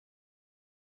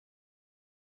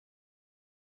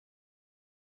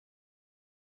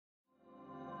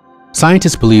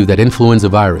Scientists believe that influenza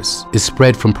virus is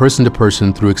spread from person to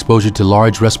person through exposure to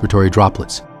large respiratory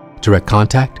droplets, direct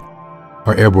contact,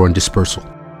 or airborne dispersal.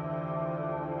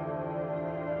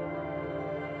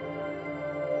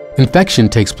 Infection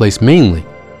takes place mainly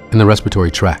in the respiratory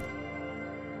tract.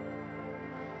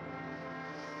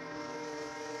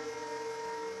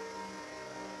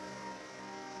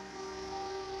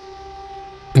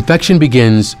 Infection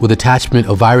begins with attachment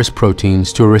of virus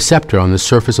proteins to a receptor on the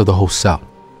surface of the host cell.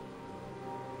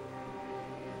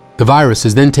 The virus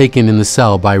is then taken in the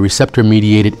cell by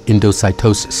receptor-mediated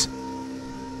endocytosis.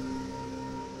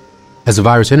 As the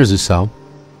virus enters the cell,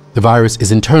 the virus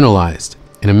is internalized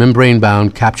in a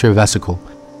membrane-bound capture vesicle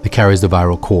that carries the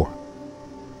viral core.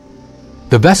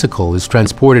 The vesicle is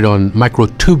transported on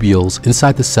microtubules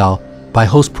inside the cell by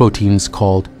host proteins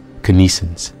called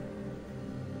kinesins.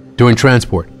 During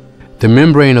transport, the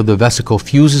membrane of the vesicle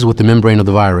fuses with the membrane of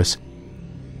the virus,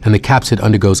 and the capsid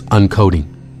undergoes uncoating.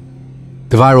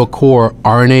 The viral core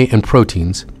RNA and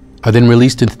proteins are then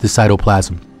released into the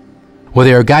cytoplasm, where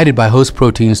they are guided by host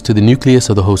proteins to the nucleus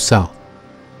of the host cell.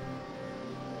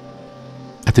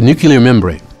 At the nuclear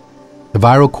membrane, the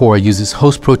viral core uses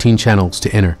host protein channels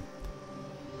to enter.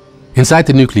 Inside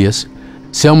the nucleus,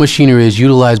 cell machinery is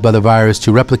utilized by the virus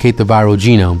to replicate the viral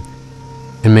genome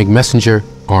and make messenger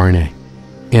RNA,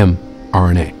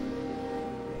 mRNA.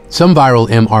 Some viral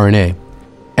mRNA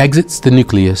exits the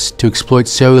nucleus to exploit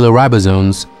cellular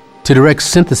ribosomes to direct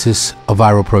synthesis of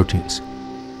viral proteins.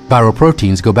 Viral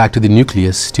proteins go back to the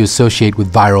nucleus to associate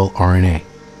with viral RNA.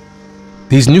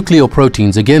 These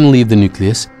nucleoproteins again leave the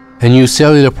nucleus and use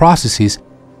cellular processes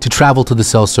to travel to the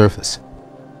cell surface.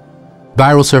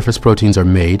 Viral surface proteins are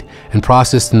made and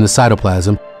processed in the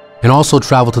cytoplasm and also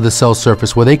travel to the cell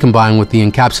surface, where they combine with the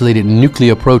encapsulated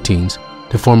nucleoproteins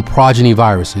to form progeny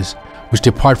viruses, which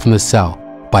depart from the cell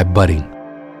by budding.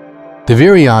 The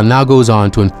virion now goes on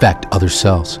to infect other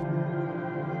cells.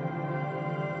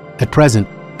 At present,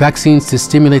 vaccines to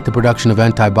stimulate the production of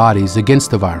antibodies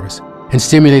against the virus and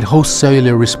stimulate host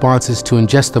cellular responses to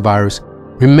ingest the virus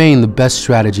remain the best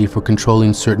strategy for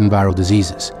controlling certain viral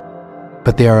diseases,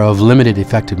 but they are of limited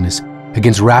effectiveness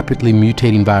against rapidly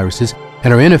mutating viruses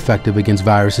and are ineffective against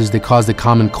viruses that cause the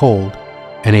common cold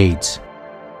and AIDS.